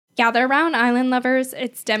Gather around, island lovers.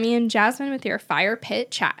 It's Demi and Jasmine with your Fire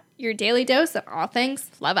Pit Chat, your daily dose of all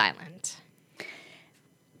things Love Island.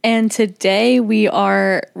 And today we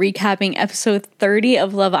are recapping episode 30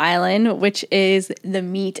 of Love Island, which is the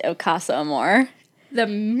meat of Casa Amor. The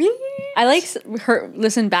meat? I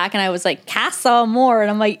listened back and I was like, Casa Amor.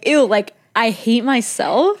 And I'm like, ew, like, I hate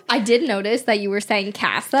myself. I did notice that you were saying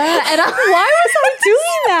Casa. And why was I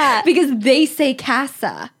doing that? Because they say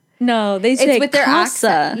Casa. No, they say it's with their Casa.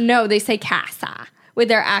 accent. No, they say Casa with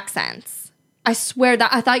their accents. I swear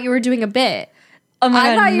that I thought you were doing a bit. Oh my God,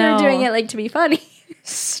 I thought you no. were doing it like to be funny.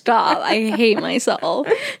 Stop. I hate myself.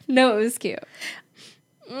 No, it was cute.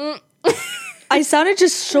 I sounded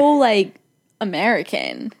just so like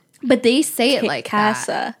American. But they say it like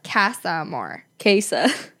Casa. that. Casa Amor. Queso.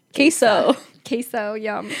 Queso,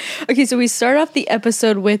 yum. Okay, so we start off the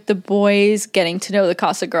episode with the boys getting to know the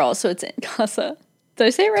Casa girl. So it's in Casa. Did I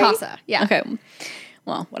say it right? Casa, yeah. Okay.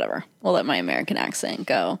 Well, whatever. We'll let my American accent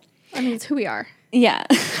go. I mean, it's who we are. Yeah.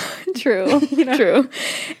 True. True.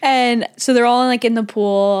 And so they're all like in the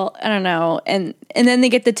pool. I don't know. And then they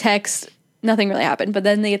get the text. Nothing really happened. But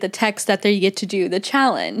then they get the text that they get to do the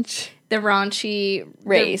challenge. The raunchy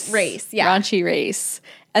race. Yeah. Raunchy race.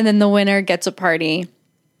 And then the winner gets a party.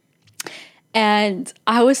 And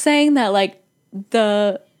I was saying that like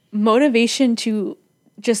the motivation to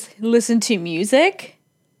just listen to music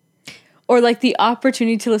or like the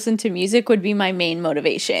opportunity to listen to music would be my main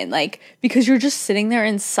motivation. Like, because you're just sitting there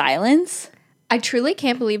in silence. I truly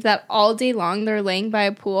can't believe that all day long they're laying by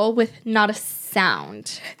a pool with not a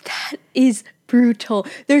sound. That is brutal.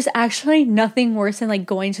 There's actually nothing worse than like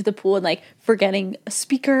going to the pool and like forgetting a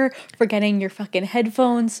speaker, forgetting your fucking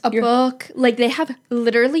headphones, a book. Like they have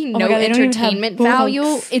literally no entertainment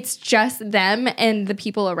value. It's just them and the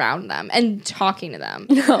people around them and talking to them.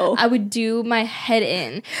 No. I would do my head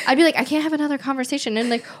in. I'd be like, I can't have another conversation. And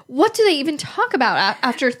like, what do they even talk about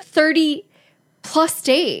after 30 plus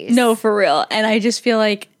days? No, for real. And I just feel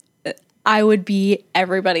like I would be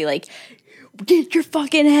everybody like, get your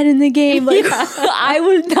fucking head in the game. Like, I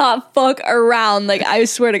would not fuck around. Like, I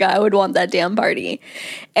swear to God, I would want that damn party.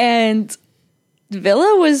 And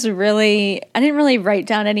Villa was really, I didn't really write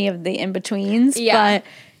down any of the in-betweens, but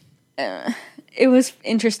it was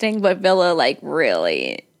interesting. But Villa, like,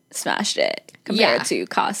 really smashed it compared to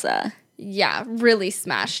Casa. Yeah, really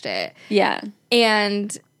smashed it. Yeah.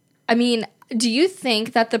 And, I mean, do you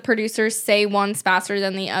think that the producers say one's faster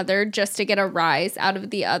than the other just to get a rise out of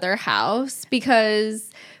the other house?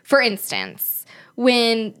 Because, for instance,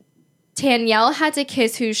 when Tanyelle had to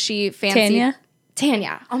kiss who she fancied...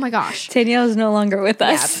 Tanya. Oh my gosh. Tanya is no longer with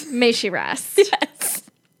us. Yeah, may she rest. Yes.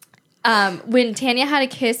 When Tanya had to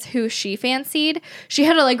kiss who she fancied, she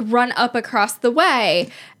had to like run up across the way.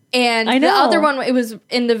 And the other one, it was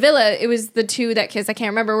in the villa, it was the two that kissed, I can't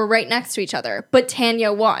remember, were right next to each other. But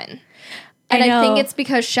Tanya won. And I think it's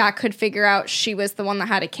because Shaq could figure out she was the one that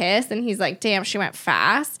had a kiss. And he's like, damn, she went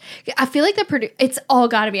fast. I feel like it's all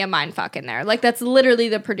got to be a mind fuck in there. Like, that's literally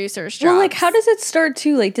the producer's job. Well, like, how does it start,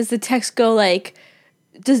 too? Like, does the text go, like,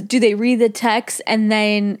 do they read the text and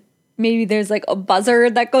then maybe there's, like, a buzzer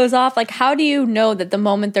that goes off? Like, how do you know that the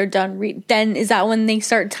moment they're done, then is that when they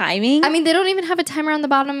start timing? I mean, they don't even have a timer on the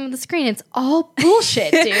bottom of the screen. It's all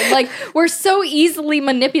bullshit, dude. Like, we're so easily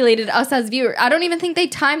manipulated, us as viewers. I don't even think they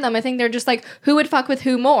time them. I think they're just like, who would fuck with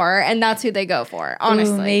who more? And that's who they go for,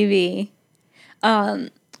 honestly. Ooh, maybe.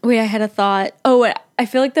 Wait, I had a thought. Oh, I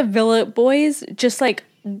feel like the Villa boys just, like,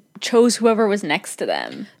 chose whoever was next to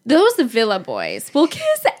them. Those Villa boys will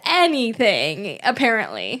kiss anything,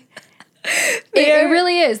 apparently. It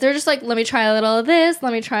really is. They're just like, let me try a little of this,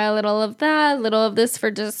 let me try a little of that, a little of this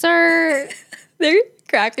for dessert. They're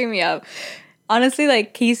cracking me up. Honestly,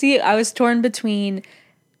 like, Casey, I was torn between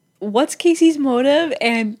what's Casey's motive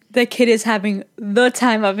and the kid is having the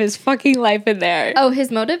time of his fucking life in there. Oh,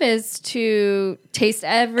 his motive is to taste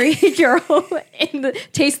every girl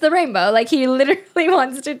taste the rainbow. Like, he literally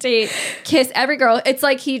wants to kiss every girl. It's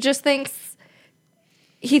like he just thinks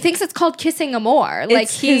it's called kissing Amor. Like,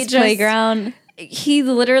 it's his playground. He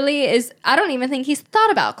literally is. I don't even think he's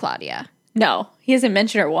thought about Claudia. No, he hasn't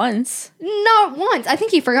mentioned her once. Not once. I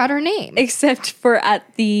think he forgot her name. Except for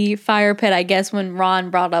at the fire pit, I guess, when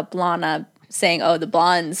Ron brought up Lana saying, oh, the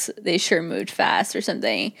blondes, they sure moved fast or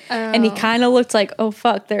something. Oh. And he kind of looked like, oh,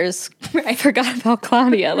 fuck, I forgot about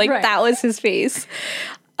Claudia. Like, that was his face.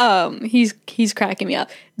 He's cracking me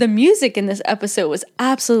up. The music in this episode was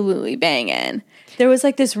absolutely banging. There was,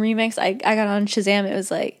 like, this remix I got on Shazam. It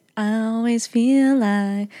was like, I always feel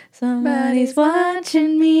like somebody's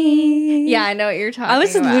watching me. Yeah, I know what you're talking about. I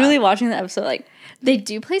was literally watching the episode like, They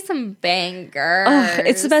do play some bangers.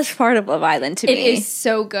 It's the best part of Love Island to me. It is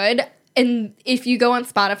so good. And if you go on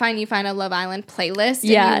Spotify and you find a Love Island playlist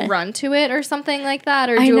and you run to it or something like that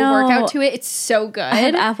or do a workout to it, it's so good. I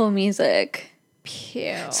have Apple Music.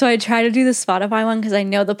 Pew. So I try to do the Spotify one because I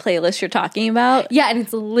know the playlist you're talking about. Yeah, and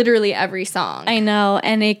it's literally every song. I know,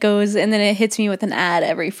 and it goes, and then it hits me with an ad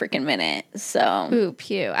every freaking minute. So, ooh,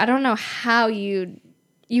 pew. I don't know how you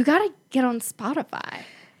gotta get on Spotify.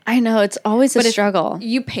 I know, it's always a struggle.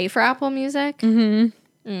 You pay for Apple Music?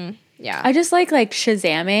 Yeah. I just like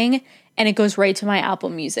Shazamming, and it goes right to my Apple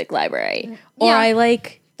Music library. Or I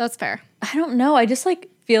like... That's fair. I don't know. I just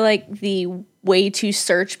feel like the way to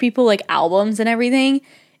search people, like albums and everything,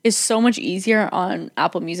 is so much easier on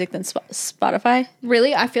Apple Music than Spotify.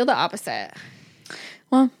 Really? I feel the opposite.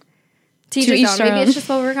 Well, teachers own. Maybe it's just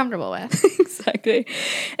what we're comfortable with. Exactly.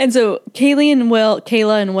 And so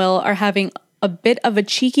Kayla and Will are having a bit of a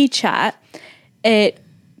cheeky chat. It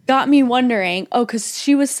got me wondering, because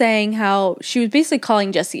she was saying how she was basically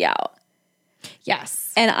calling Jesse out.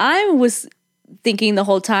 Yes. And I was thinking the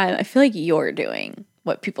whole time, I feel like you're doing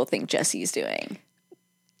what people think Jesse's doing.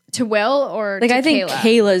 To Will or to I think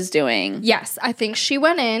Kayla's doing. Yes, I think she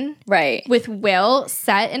went in right with Will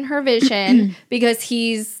set in her vision because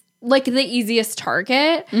he's the easiest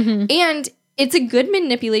target. And it's a good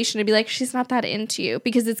manipulation to be like, she's not that into you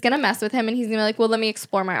because it's going to mess with him and he's going to be like, well, let me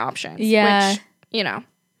explore my options. Yeah. Which,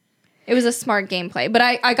 it was a smart gameplay. But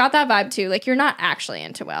I got that vibe too. You're not actually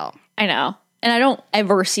into Will. I know. And I don't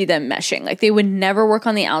ever see them meshing. They would never work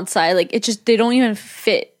on the outside. They don't even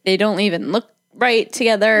fit. They don't even look right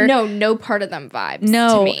together. No part of them vibes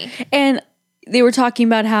to me. And they were talking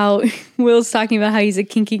about how Will's talking about how he's a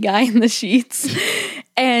kinky guy in the sheets.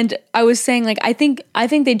 And I was saying, I think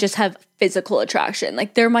they just have physical attraction.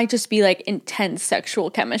 There might just be intense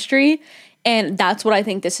sexual chemistry. And that's what I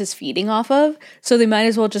think this is feeding off of. So they might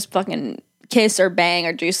as well just fucking kiss or bang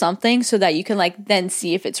or do something so that you can then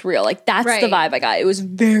see if it's real. That's the vibe I got. It was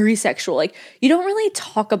very sexual. You don't really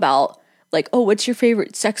talk about oh, what's your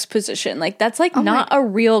favorite sex position? That's not a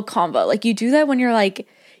real convo. You do that when you're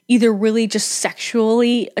either really just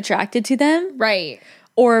sexually attracted to them. Right.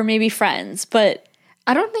 Or maybe friends. But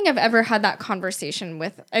I don't think I've ever had that conversation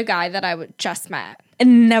with a guy that I would just met.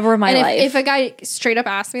 And never in my life. If a guy straight up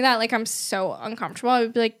asked me that, I'm so uncomfortable. I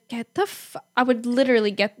would be like, I would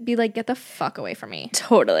literally be like, get the fuck away from me.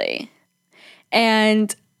 Totally.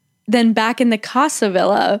 And then back in the Casa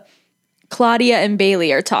Villa, Claudia and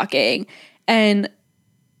Bailey are talking. And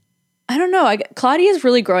I don't know. Claudia's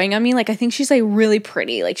really growing on me. I think she's really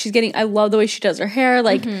pretty. She's getting, I love the way she does her hair.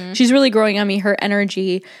 She's really growing on me, her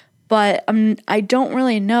energy. But I don't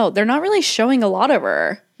really know. They're not really showing a lot of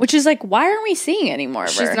her. Which is why aren't we seeing any more of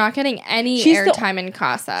her? She's not getting any airtime in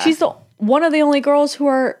Casa. She's one of the only girls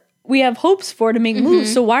we have hopes for to make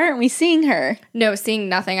moves. So why aren't we seeing her? No, seeing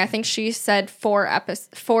nothing. I think she said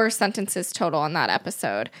 4 sentences total on that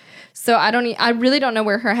episode. So I really don't know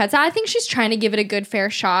where her head's at. I think she's trying to give it a good fair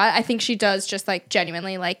shot. I think she does just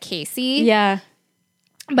genuinely like Casey. Yeah.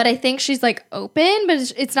 But I think she's open,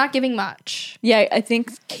 but it's not giving much. Yeah, I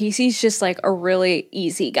think Casey's just a really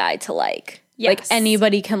easy guy to like. Yes.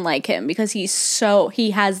 Anybody can like him because he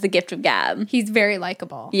has the gift of gab. He's very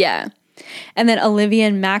likable. Yeah. And then Olivia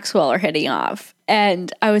and Maxwell are hitting off.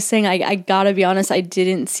 And I was saying, I gotta be honest, I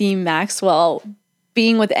didn't see Maxwell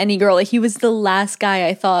being with any girl. He was the last guy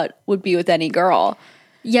I thought would be with any girl.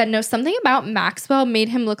 Yeah, no, something about Maxwell made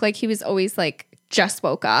him look like he was always just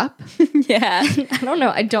woke up. Yeah. I don't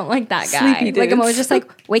know. I don't like that guy. I'm always just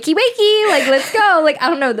wakey, wakey. Let's go. I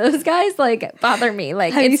don't know. Those guys bother me.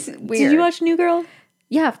 It's weird. Did you watch New Girl?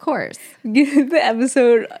 Yeah, of course. The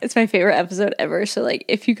episode, it's my favorite episode ever. So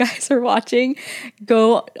if you guys are watching,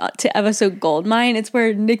 go to episode Goldmine. It's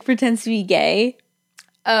where Nick pretends to be gay.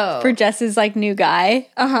 Oh. For Jess's new guy.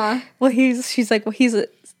 Uh-huh. Well,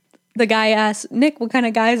 the guy asks, Nick, what kind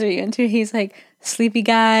of guys are you into? He's sleepy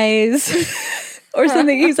guys. Or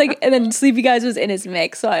something. He's and then sleepy guys was in his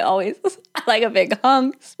mix. So I like a big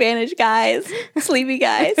hunk, Spanish guys, sleepy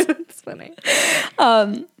guys. It's funny.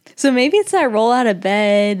 So maybe it's that roll out of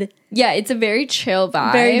bed. Yeah, it's a very chill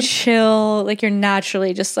vibe. Very chill. You're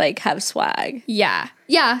naturally just have swag. Yeah.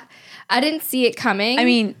 Yeah. I didn't see it coming. I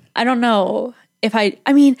mean, I don't know if I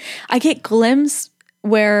get glimpse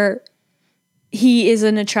where he is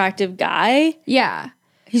an attractive guy. Yeah.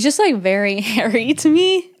 He's just very hairy to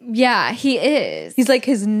me. Yeah, he is. He's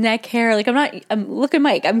his neck hair. Look at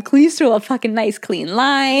Mike. I'm used to a fucking nice clean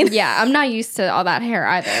line. Yeah, I'm not used to all that hair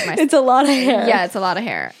either. It's a lot of hair. Yeah, it's a lot of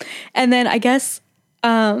hair. And then I guess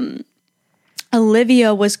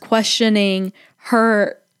Olivia was questioning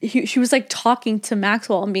her she was like talking to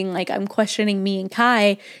Maxwell and being like, I'm questioning me and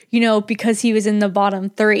Kai, because he was in the bottom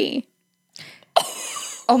 3.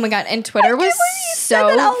 Oh my God. And Twitter was so said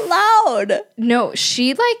that out loud. No,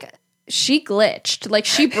 she glitched. Like,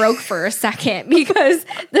 she broke for a second because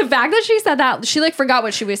the fact that she said that, she like forgot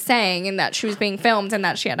what she was saying and that she was being filmed and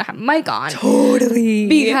that she had to have a mic on. Totally.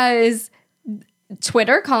 Because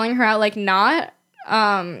Twitter calling her out, like, not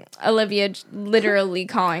Olivia literally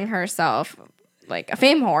calling herself like a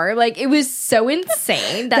fame whore. Like, it was so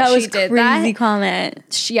insane that she did that. Crazy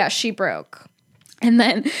comment. She broke. And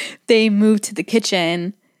then they moved to the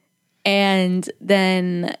kitchen and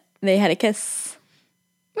then they had a kiss.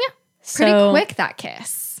 Yeah. Pretty quick, that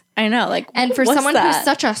kiss. I know. Like, and for someone who's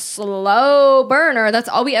such a slow burner, that's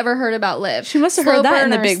all we ever heard about Liv. She must have heard that in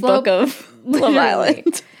the big book of Love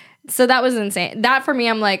Island. So that was insane. That for me,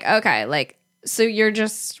 I'm like, okay, like, so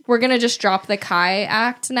we're going to just drop the Kai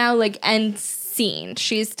act now, like, end scene.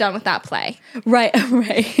 She's done with that play. Right.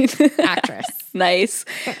 Actress. Nice.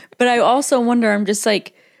 But I also wonder, I'm just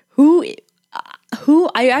like, who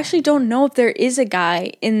I actually don't know if there is a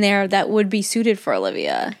guy in there that would be suited for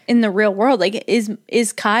Olivia in the real world. Like,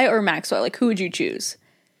 is Kai or Maxwell? Like, who would you choose?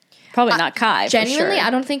 Probably not Kai. Genuinely, for sure. I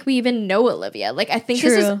don't think we even know Olivia. Like, I think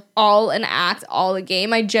this is all an act, all a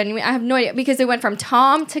game. I have no idea because it went from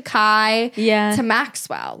Tom to Kai to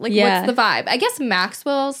Maxwell. Like, what's the vibe? I guess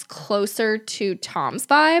Maxwell's closer to Tom's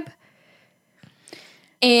vibe.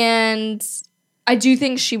 And I do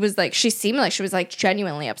think she seemed like she was like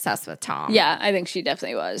genuinely obsessed with Tom. Yeah, I think she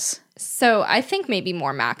definitely was. So I think maybe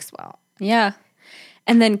more Maxwell. Yeah.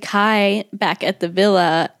 And then Kai, back at the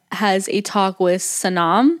villa, has a talk with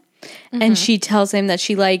Sanam. And she tells him that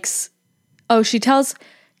she tells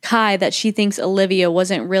Kai that she thinks Olivia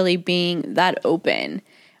wasn't really being that open.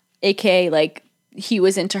 AKA, like, he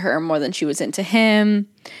was into her more than she was into him.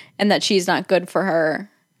 And that she's not good for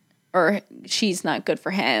her. Or she's not good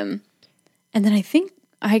for him. And then I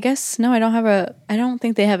don't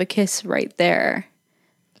think they have a kiss right there.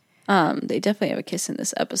 They definitely have a kiss in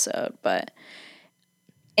this episode. But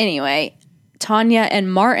anyway, Tanya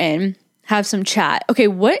and Martin have some chat. Okay,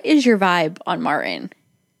 what is your vibe on Martin?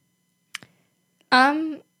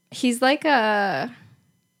 He's like I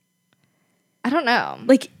don't know.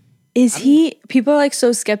 Like, people are like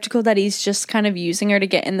so skeptical that he's just kind of using her to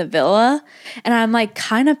get in the villa. And I'm like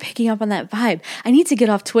kind of picking up on that vibe. I need to get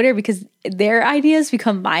off Twitter because their ideas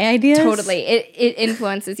become my ideas. Totally. It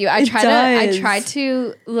influences you. I try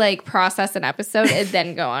to like process an episode and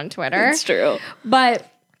then go on Twitter. It's true. But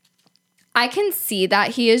I can see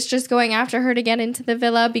that he is just going after her to get into the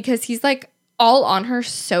villa because he's like all on her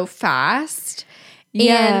so fast.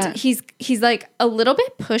 Yeah. And he's like a little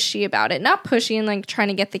bit pushy about it. Not pushy and like trying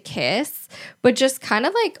to get the kiss, but just kind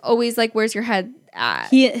of like always like, where's your head at?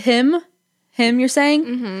 Him, you're saying?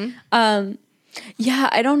 Mm-hmm. Yeah,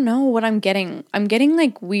 I don't know what I'm getting. I'm getting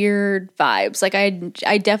like weird vibes. Like I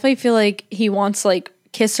definitely feel like he wants like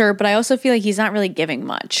kiss her, but I also feel like he's not really giving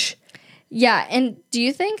much. Yeah, and do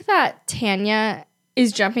you think that Tanya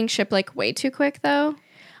is jumping ship like way too quick though?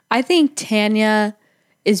 I think Tanya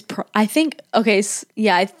is I think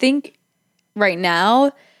right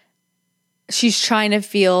now she's trying to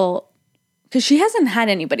feel, because she hasn't had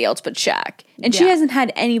anybody else but Shaq, and she hasn't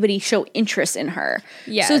had anybody show interest in her.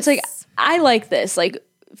 Yeah, so it's like, I like this. Like,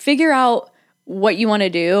 figure out what you want to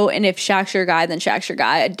do, and if Shaq's your guy, then Shaq's your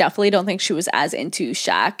guy. I definitely don't think she was as into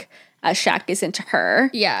Shaq as Shaq is into her.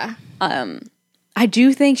 Yeah. I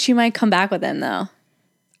do think she might come back with him though.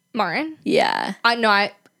 Martin? Yeah.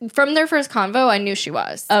 From their first convo, I knew she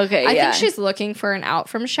was. Okay, I think she's looking for an out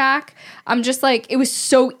from Shaq. I'm just like, it was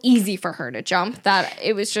so easy for her to jump that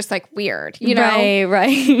it was just like weird, you know?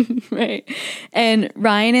 Right. And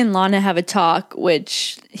Ryan and Lana have a talk,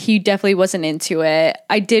 which he definitely wasn't into it.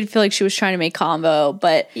 I did feel like she was trying to make convo,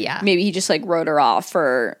 but maybe he just like wrote her off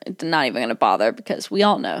for not even going to bother because we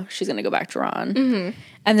all know she's going to go back to Ron. Mm-hmm.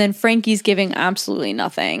 And then Frankie's giving absolutely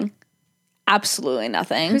nothing. Absolutely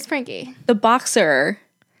nothing. Who's Frankie? The boxer.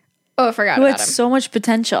 Oh, I forgot about him. Who had so much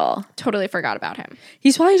potential. Totally forgot about him.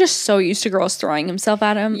 He's probably just so used to girls throwing himself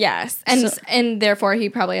at him. Yes. And therefore he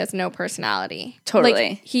probably has no personality. Totally.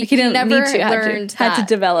 Like, he didn't never need to, had to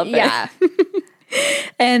develop it. Yeah.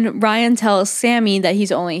 And Ryan tells Sammy that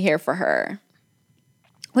he's only here for her.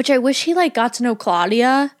 Which I wish he like got to know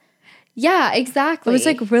Claudia. Yeah, exactly. I was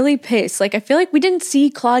like really pissed. Like, I feel like we didn't see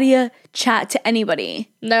Claudia chat to anybody.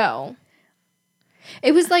 No.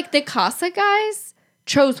 It was like the Casa guys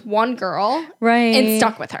chose one girl and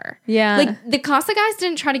stuck with her. Yeah. Like, the Casa guys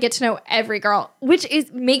didn't try to get to know every girl, which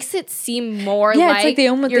makes it seem more like it's like they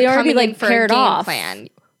already like for paired a game off plan.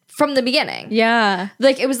 from the beginning. Yeah.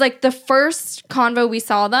 Like, it was like the first convo we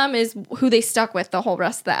saw them is who they stuck with the whole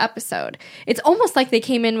rest of the episode. It's almost like they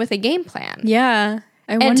came in with a game plan. Yeah.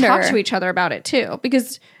 And talked to each other about it, too.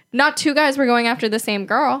 Because not two guys were going after the same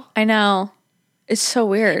girl. I know. It's so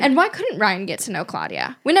weird. And why couldn't Ryan get to know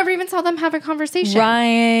Claudia? We never even saw them have a conversation.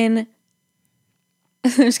 Ryan.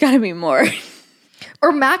 There's got to be more.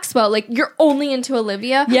 Or Maxwell. Like, you're only into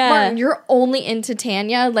Olivia. Yeah. Martin, you're only into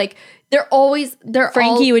Tanya. Like, they're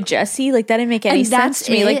Frankie with Jesse. Like, that didn't make any sense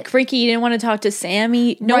to me. Like, Frankie didn't want to talk to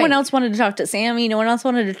Sammy. No one else wanted to talk to Sammy. No one else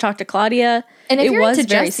wanted to talk to Claudia. And if you're into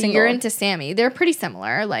Jesse, you're into Sammy. They're pretty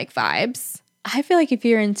similar, like, vibes. I feel like if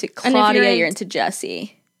you're into Claudia, you're into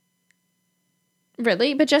Jesse.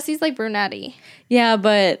 Really? But Jesse's, like, brunette-y. Yeah,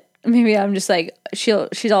 but maybe I'm just like,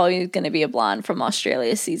 she's always going to be a blonde from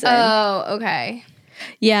Australia season. Oh, okay.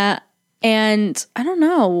 Yeah, and I don't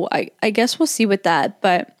know. I guess we'll see with that,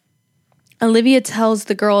 but Olivia tells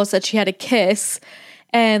the girls that she had a kiss,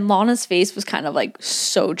 and Lana's face was kind of like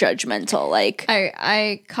so judgmental. Like,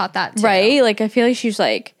 I caught that too. Right? Like, I feel like she's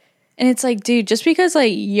like, and it's like, dude, just because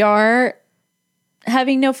like you're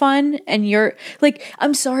having no fun and you're like,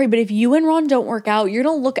 I'm sorry, but if you and Ron don't work out, you're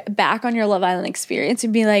gonna look back on your Love Island experience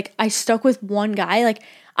and be like, I stuck with one guy. Like,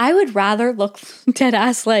 I would rather look dead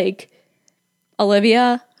ass like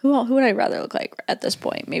Olivia. Who would I rather look like at this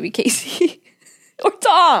point? Maybe Casey or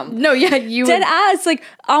Tom. No, yeah, you dead ass. Like,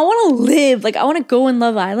 I want to live. Like, I want to go in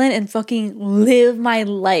Love Island and fucking live my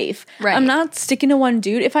life. Right. I'm not sticking to one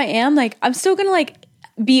dude. If I am, like, I'm still gonna like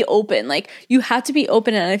be open. Like, you have to be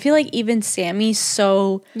open. And I feel like even Sammy's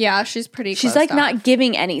so, yeah, she's pretty. She's like not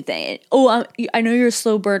giving anything. Oh, I know you're a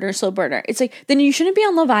slow burner. It's like, then you shouldn't be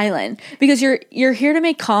on Love Island because you're here to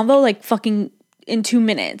make convo like fucking in 2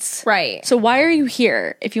 minutes. Right. So why are you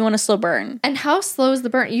here if you want a slow burn? And how slow is the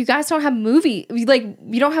burn? You guys don't have like,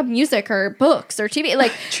 you don't have music or books or TV.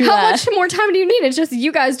 Like, how much more time do you need? It's just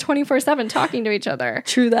you guys 24/7 talking to each other.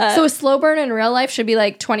 True that. So a slow burn in real life should be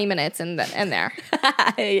like 20 minutes in there.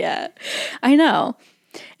 Yeah. I know.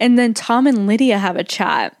 And then Tom and Lydia have a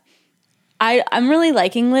chat. I'm really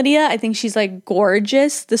liking Lydia. I think she's like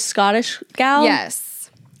gorgeous, the Scottish gal. Yes.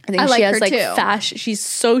 I think she has like fashion. She's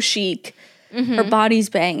so chic. Mm-hmm. Her body's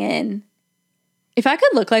banging. If I could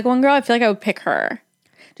look like one girl, I feel like I would pick her.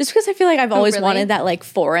 Just because I feel like I've always wanted that like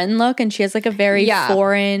foreign look, and she has like a very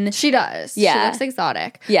foreign. She does. Yeah. She looks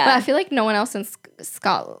exotic. Yeah. But I feel like no one else in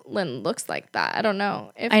Scotland looks like that. I don't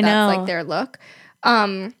know if that's like their look.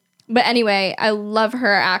 But anyway, I love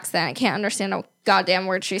her accent. I can't understand a goddamn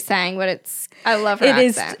word she's saying, but I love her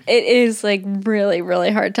accent. It is like really,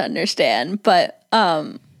 really hard to understand. But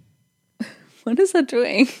what is that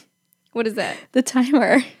doing? What is it? The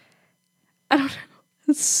timer. I don't know.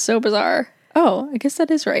 It's so bizarre. Oh, I guess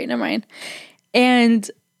that is right. Never mind.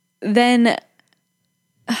 And then,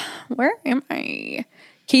 where am I?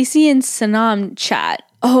 Casey and Sanam chat.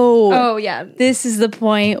 Oh, yeah. This is the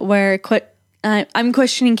point where I'm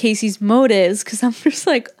questioning Casey's motives because I'm just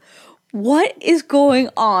like, what is going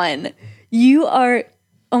on? You are,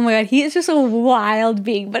 oh my God, he is just a wild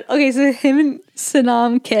being. But okay, so him and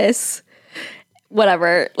Sanam kiss.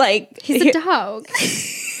 Whatever, like he's a dog. I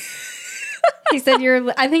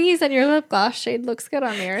think he said your lip gloss shade looks good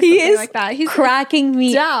on me or something like that. He's cracking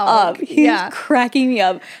me up. He's cracking me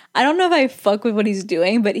up. I don't know if I fuck with what he's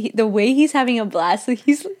doing, but the way he's having a blast, like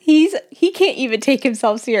he can't even take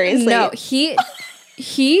himself seriously. No, he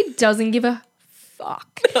doesn't give a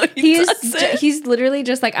fuck. No, he's literally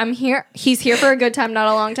just like, I'm here. He's here for a good time, not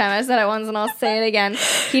a long time. I said it once and I'll say it again.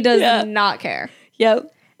 He does not care.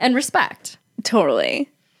 Yep. And respect. Totally.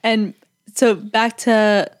 And so back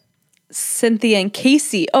to Cynthia and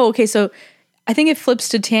Casey. Oh, okay. So I think it flips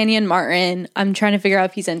to Tanya and Martin. I'm trying to figure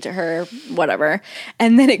out if he's into her, whatever.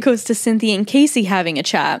 And then it goes to Cynthia and Casey having a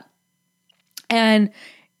chat. And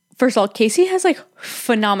first of all, Casey has like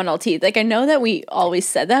phenomenal teeth. Like, I know that we always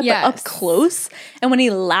said that, but up close. And when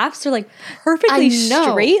he laughs, they're like perfectly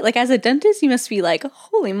straight. Like, as a dentist, you must be like,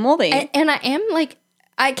 holy moly. And I am like,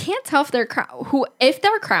 I can't tell if they're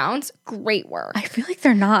crowns, great work. I feel like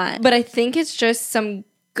they're not. But I think it's just some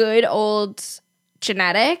good old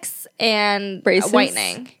genetics and braces?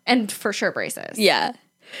 Whitening. And for sure braces. Yeah.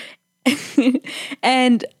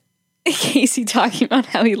 And Casey talking about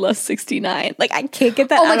how he loves 69. Like, I can't get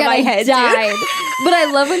that out of my head. Died. But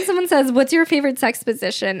I love when someone says, what's your favorite sex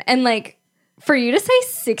position? And like, for you to say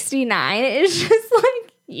 69 is just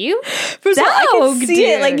like, you first of all, I can see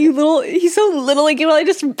it. Like, he's so little, like, he really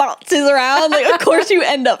just bounces around. Like, of course you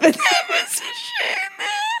end up in that position.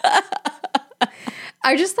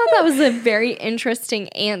 I just thought that was a very interesting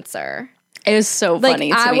answer. It was so funny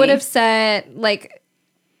to me. I would have said, like,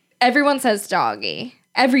 everyone says doggy.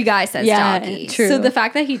 Every guy says doggy. True. So the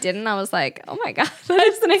fact that he didn't, I was like, oh my God, I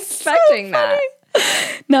wasn't expecting that.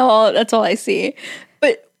 No, that's all I see.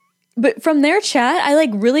 But from their chat, I like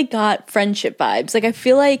really got friendship vibes. Like I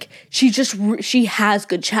feel like she has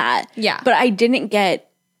good chat. Yeah. But I didn't get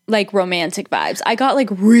like romantic vibes. I got like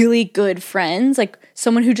really good friends, like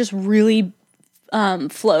someone who just really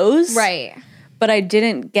flows. Right. But I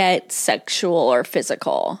didn't get sexual or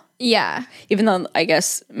physical. Yeah. Even though I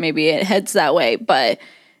guess maybe it heads that way. But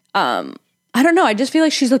I don't know. I just feel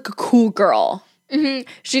like she's like a cool girl. Mm-hmm.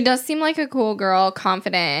 She does seem like a cool girl,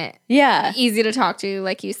 confident. Yeah. Easy to talk to,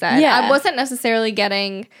 like you said. Yeah. I wasn't necessarily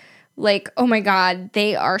getting like, oh my God,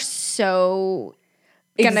 they are so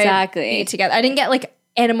gonna be together. I didn't get like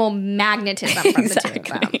animal magnetism from the two of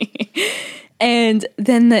them. And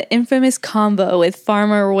then the infamous combo with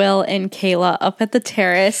Farmer Will and Kayla up at the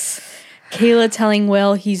terrace. Kayla telling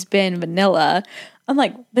Will he's been vanilla. I'm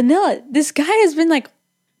like, vanilla? This guy has been like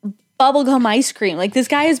bubblegum ice cream. Like, this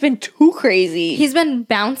guy has been too crazy. He's been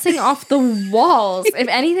bouncing off the walls. If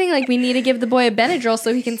anything, like, we need to give the boy a Benadryl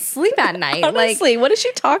so he can sleep at night. Honestly, what is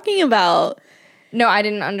she talking about? No, I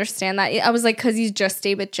didn't understand that. I was like, because he's just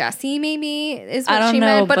stayed with Jesse, maybe, is what she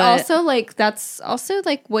meant. But also, like, that's also,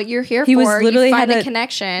 like, what you're here for. Was literally you find had a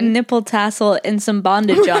connection. Nipple tassel and some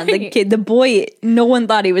bondage on. The boy, no one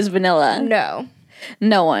thought he was vanilla.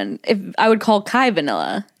 No one. I would call Kai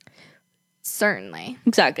vanilla. Certainly.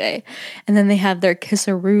 Exactly. And then they have their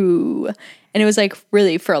kisseroo. And it was, like,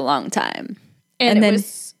 really for a long time. And then, it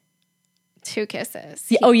was 2 kisses.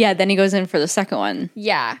 Yeah, then he goes in for the second one.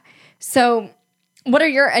 Yeah. So what are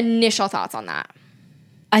your initial thoughts on that?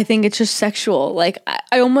 I think it's just sexual. Like,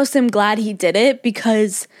 I almost am glad he did it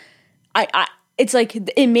because it's like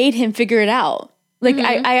it made him figure it out. Like,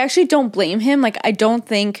 I actually don't blame him. Like, I don't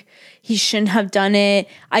think he shouldn't have done it.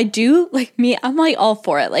 I do, like me, I'm like all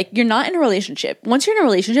for it. Like, you're not in a relationship. Once you're in a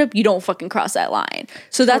relationship, you don't fucking cross that line.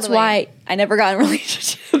 So that's why I never got in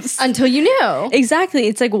relationships. Until you knew. Exactly.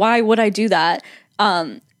 It's like, why would I do that?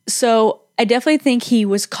 So I definitely think he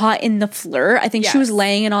was caught in the flirt. I think she was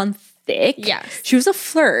laying it on thick. Yes. She was a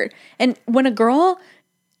flirt. And when a girl,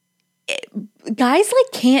 guys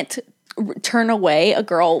like can't turn away a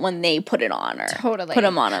girl when they put it on her. Totally. Put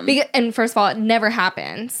them on them. And first of all, it never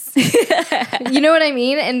happens. You know what I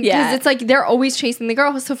mean? And because it's like they're always chasing the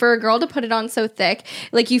girl. So for a girl to put it on so thick,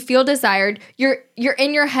 like you feel desired, you're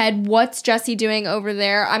in your head, what's Jessie doing over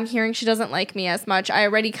there? I'm hearing she doesn't like me as much. I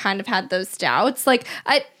already kind of had those doubts. Like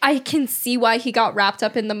I can see why he got wrapped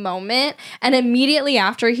up in the moment. And immediately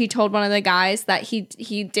after, he told one of the guys that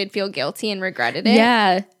he did feel guilty and regretted it.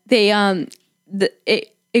 Yeah.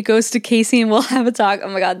 It goes to Casey and we'll have a talk. Oh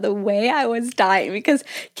my God, the way I was dying because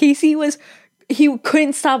Casey he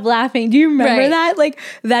couldn't stop laughing. Do you remember that? Like,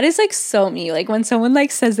 that is like so me. Like when someone like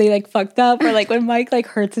says they like fucked up or like when Mike like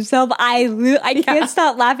hurts himself, I can't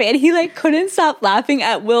stop laughing. And he like couldn't stop laughing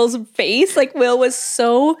at Will's face. Like Will was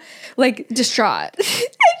so like distraught.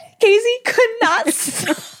 Casey could not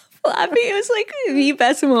stop laughing. It was like the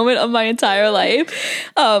best moment of my entire life.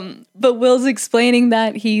 But Will's explaining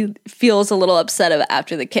that he feels a little upset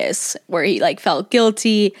after the kiss, where he like felt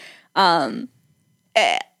guilty, and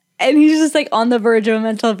he's just like on the verge of a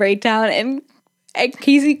mental breakdown. And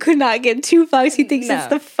Casey could not get 2 fucks. He thinks it's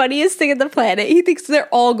the funniest thing on the planet. He thinks they're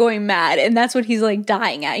all going mad, and that's what he's like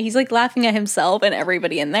dying at. He's like laughing at himself and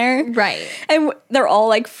everybody in there, right? And they're all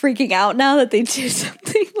like freaking out now that they did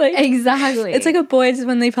something. Like exactly, it's like a boys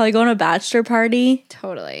when they probably go on a bachelor party.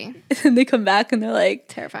 Totally, and they come back and they're like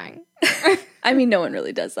terrifying. I mean, no one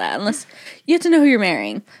really does that unless you have to know who you're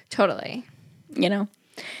marrying. Totally, you know.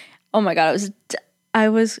 Oh my God, I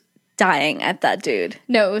was dying at that dude.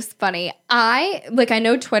 No, it was funny. I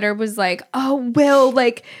know Twitter was like, oh, Will,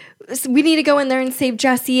 like, we need to go in there and save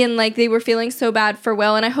Jessie, and like they were feeling so bad for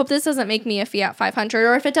Will, and I hope this doesn't make me a Fiat 500,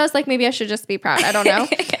 or if it does, like maybe I should just be proud. I don't know.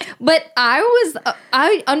 But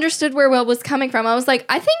I understood where Will was coming from. I was like,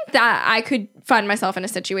 I think that I could find myself in a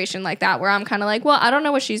situation like that where I'm kind of like, well, I don't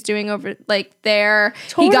know what she's doing over like there.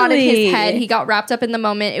 Totally. He got in his head. He got wrapped up in the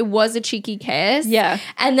moment. It was a cheeky kiss. Yeah.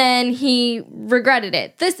 And then he regretted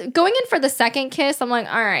it. Going in for the second kiss, I'm like,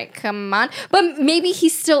 all right, come on. But maybe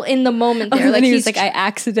he's still in the moment there. Like he's like, I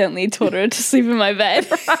accidentally told her to sleep in my bed.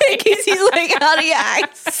 Right. He's like, how do you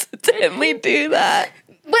accidentally do that?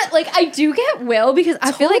 But, like, I do get Will because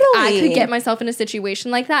I feel like I could get myself in a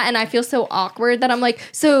situation like that, and I feel so awkward that I'm like,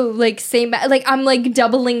 so, like, like, I'm, like,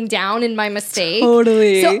 doubling down in my mistake.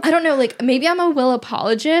 Totally. So, I don't know, like, maybe I'm a Will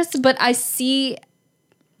apologist, but I see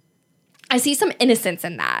some innocence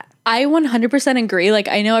in that. I 100% agree. Like,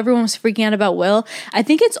 I know everyone was freaking out about Will. I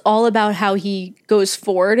think it's all about how he goes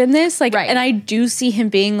forward in this. Like, and I do see him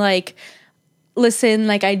being, like, listen,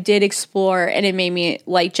 like I did explore and it made me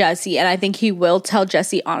like Jesse, and I think he will tell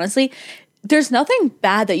Jesse honestly. There's nothing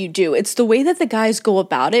bad that you do. It's the way that the guys go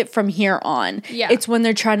about it from here on. Yeah. It's when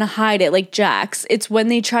they're trying to hide it, like Jax. It's when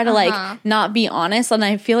they try to like not be honest. And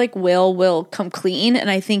I feel like Will come clean, and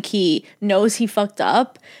I think he knows he fucked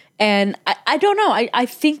up. And I don't know. I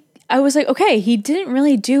think I was like, okay, he didn't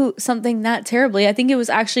really do something that terribly. I think it was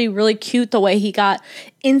actually really cute the way he got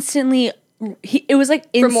instantly. It was like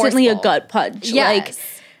instantly remorseful. A gut punch. Yes. Like,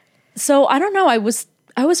 so I don't know. I was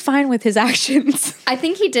fine with his actions. I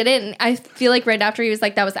think he did it, and I feel like right after he was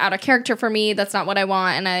like, that was out of character for me. That's not what I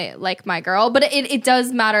want, and I like my girl. But it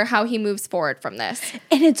does matter how he moves forward from this.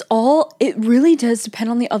 And it really does depend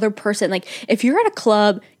on the other person. Like, if you're at a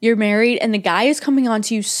club, you're married, and the guy is coming on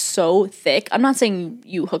to you so thick, I'm not saying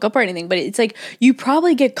you hook up or anything, but it's like, you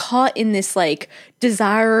probably get caught in this, like,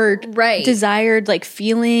 desired like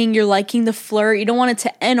feeling. You're liking the flirt. You don't want it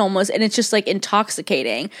to end almost, and it's just like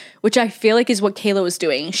intoxicating, which I feel like is what Kayla was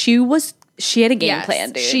doing. She had a game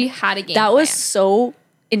plan, dude. She had a game plan. That was so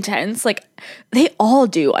intense. Like, they all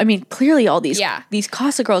do. I mean, clearly all these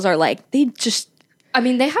Casa girls are like, they just, I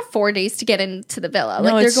mean, they have 4 days to get into the villa.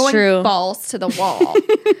 No, like, they're going true. balls to the wall.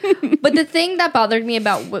 But the thing that bothered me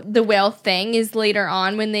about the whale thing is later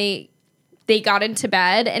on when they got into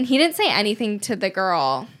bed, and he didn't say anything to the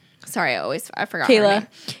girl. Sorry, I forgot Kayla. her name.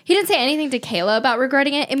 He didn't say anything to Kayla about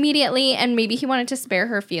regretting it immediately, and maybe he wanted to spare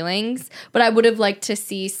her feelings, but I would have liked to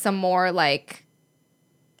see some more, like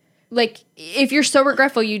if you're so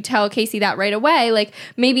regretful, you tell Casey that right away, like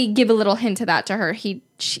maybe give a little hint of that to her. He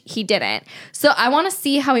didn't. So I want to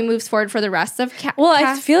see how he moves forward for the rest of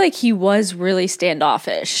I feel like he was really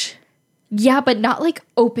standoffish. Yeah, but not like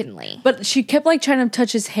openly. But she kept like trying to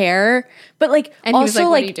touch his hair. But like, and also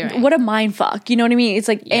what like, are you doing? What a mind fuck. You know what I mean? It's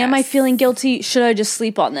like, am I feeling guilty? Should I just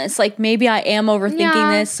sleep on this? Like, maybe I am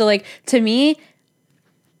overthinking this. So like, to me,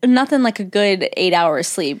 nothing like a good 8 hours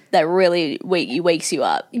sleep that really wakes you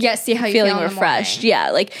up. Yeah, see how you feeling feel refreshed. Yeah,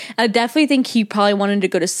 like I definitely think he probably wanted to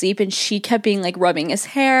go to sleep, and she kept being like rubbing his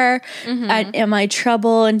hair. And, am I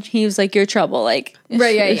trouble? And he was like, "You're trouble." Like,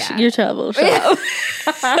 yeah. You're trouble. Shut up.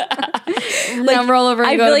 Now roll over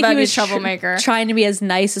and go to bed, be troublemaker. Trying to be as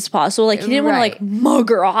nice as possible. Like, he didn't want to like mug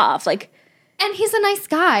her off. Like, and he's a nice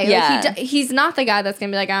guy. Yeah. Like, he's not the guy that's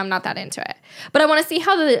gonna be like, I'm not that into it. But I want to see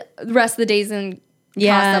how the rest of the days in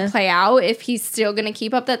Casa play out. If he's still gonna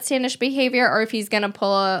keep up that standish behavior, or if he's gonna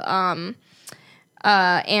pull a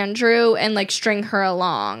Andrew and like string her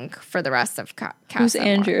along for the rest of Casa. Who's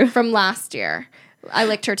Andrew? From last year. I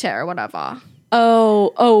licked her tit or whatever.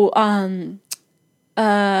 What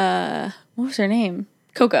was her name?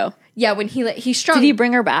 Coco. Yeah, when he strung. Did he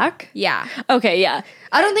bring her back? Yeah. Okay, yeah.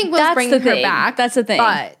 I don't think Will's bringing her back. That's the thing.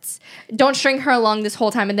 But don't string her along this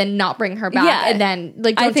whole time and then not bring her back. Yeah. And then,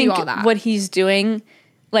 like, don't do all that. What he's doing,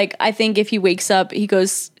 like, I think if he wakes up, he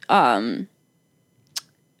goes, I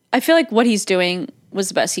feel like what he's doing was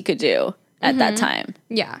the best he could do at that time.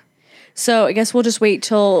 Yeah. So I guess we'll just wait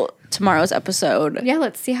till tomorrow's episode. Yeah,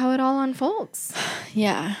 let's see how it all unfolds.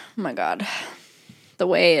 Yeah. Oh my God. The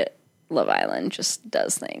way Love Island just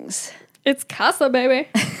does things. It's Casa, baby.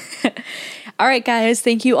 All right, guys.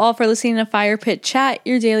 Thank you all for listening to Fire Pit Chat,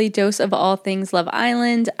 your daily dose of all things Love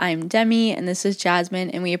Island. I'm Demi, and this is Jasmine,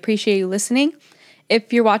 and we appreciate you listening.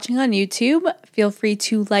 If you're watching on YouTube, feel free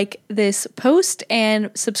to like this post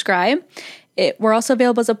and subscribe. We're also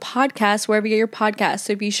available as a podcast wherever you get your podcasts,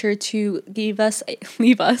 so be sure to give us. That's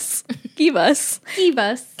cute. Give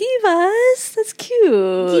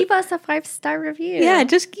us a 5-star review. Yeah,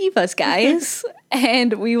 just give us, guys.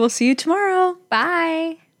 And we will see you tomorrow.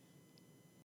 Bye.